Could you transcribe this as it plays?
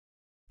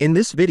In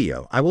this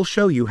video, I will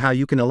show you how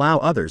you can allow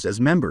others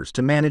as members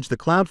to manage the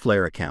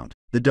Cloudflare account,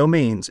 the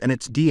domains and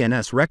its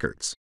DNS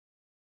records.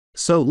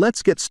 So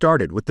let's get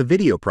started with the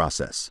video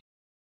process.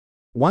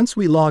 Once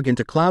we log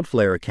into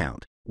Cloudflare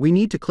account, we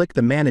need to click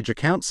the Manage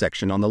Account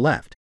section on the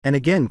left, and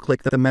again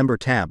click the Member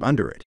tab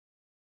under it.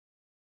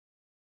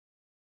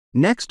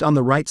 Next, on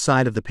the right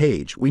side of the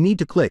page, we need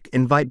to click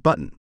Invite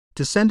button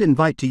to send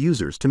invite to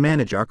users to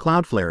manage our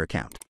Cloudflare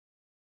account.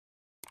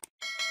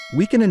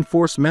 We can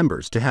enforce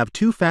members to have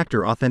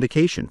two-factor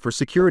authentication for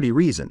security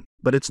reason,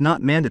 but it's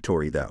not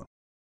mandatory though.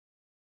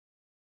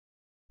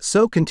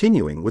 So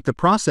continuing with the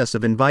process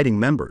of inviting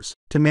members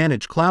to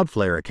manage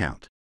Cloudflare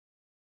account.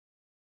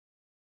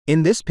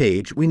 In this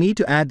page, we need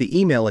to add the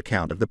email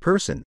account of the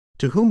person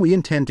to whom we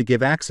intend to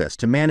give access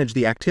to manage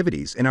the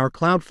activities in our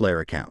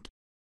Cloudflare account.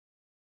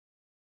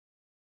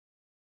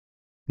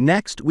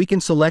 Next, we can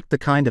select the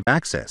kind of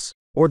access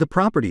or the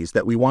properties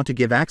that we want to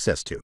give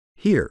access to.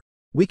 Here,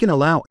 we can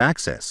allow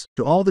access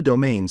to all the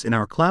domains in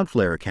our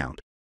Cloudflare account,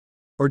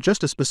 or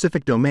just a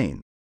specific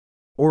domain,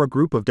 or a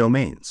group of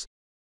domains.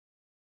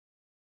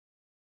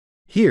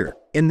 Here,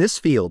 in this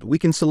field, we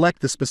can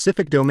select the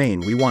specific domain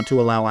we want to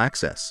allow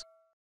access.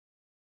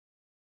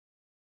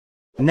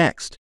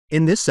 Next,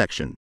 in this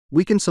section,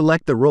 we can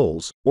select the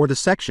roles or the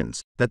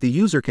sections that the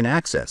user can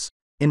access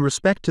in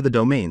respect to the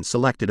domain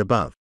selected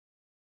above.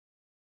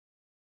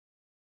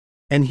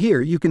 And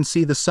here you can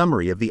see the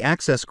summary of the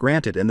access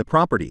granted and the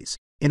properties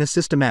in a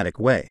systematic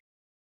way.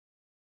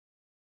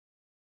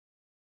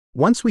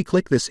 Once we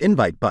click this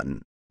Invite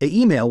button, an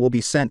email will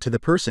be sent to the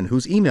person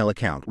whose email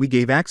account we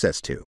gave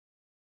access to.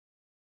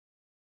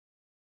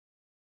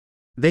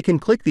 They can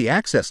click the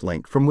access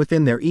link from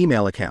within their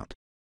email account.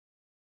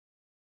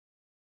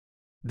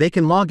 They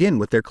can log in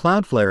with their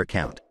Cloudflare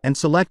account and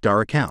select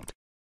our account,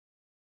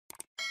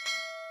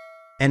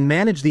 and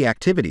manage the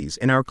activities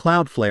in our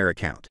Cloudflare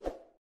account.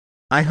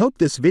 I hope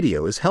this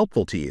video is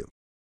helpful to you.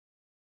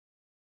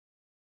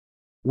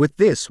 With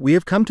this, we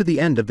have come to the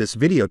end of this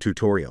video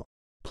tutorial.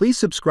 Please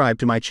subscribe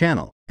to my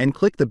channel and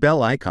click the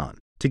bell icon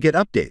to get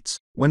updates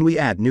when we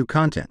add new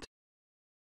content.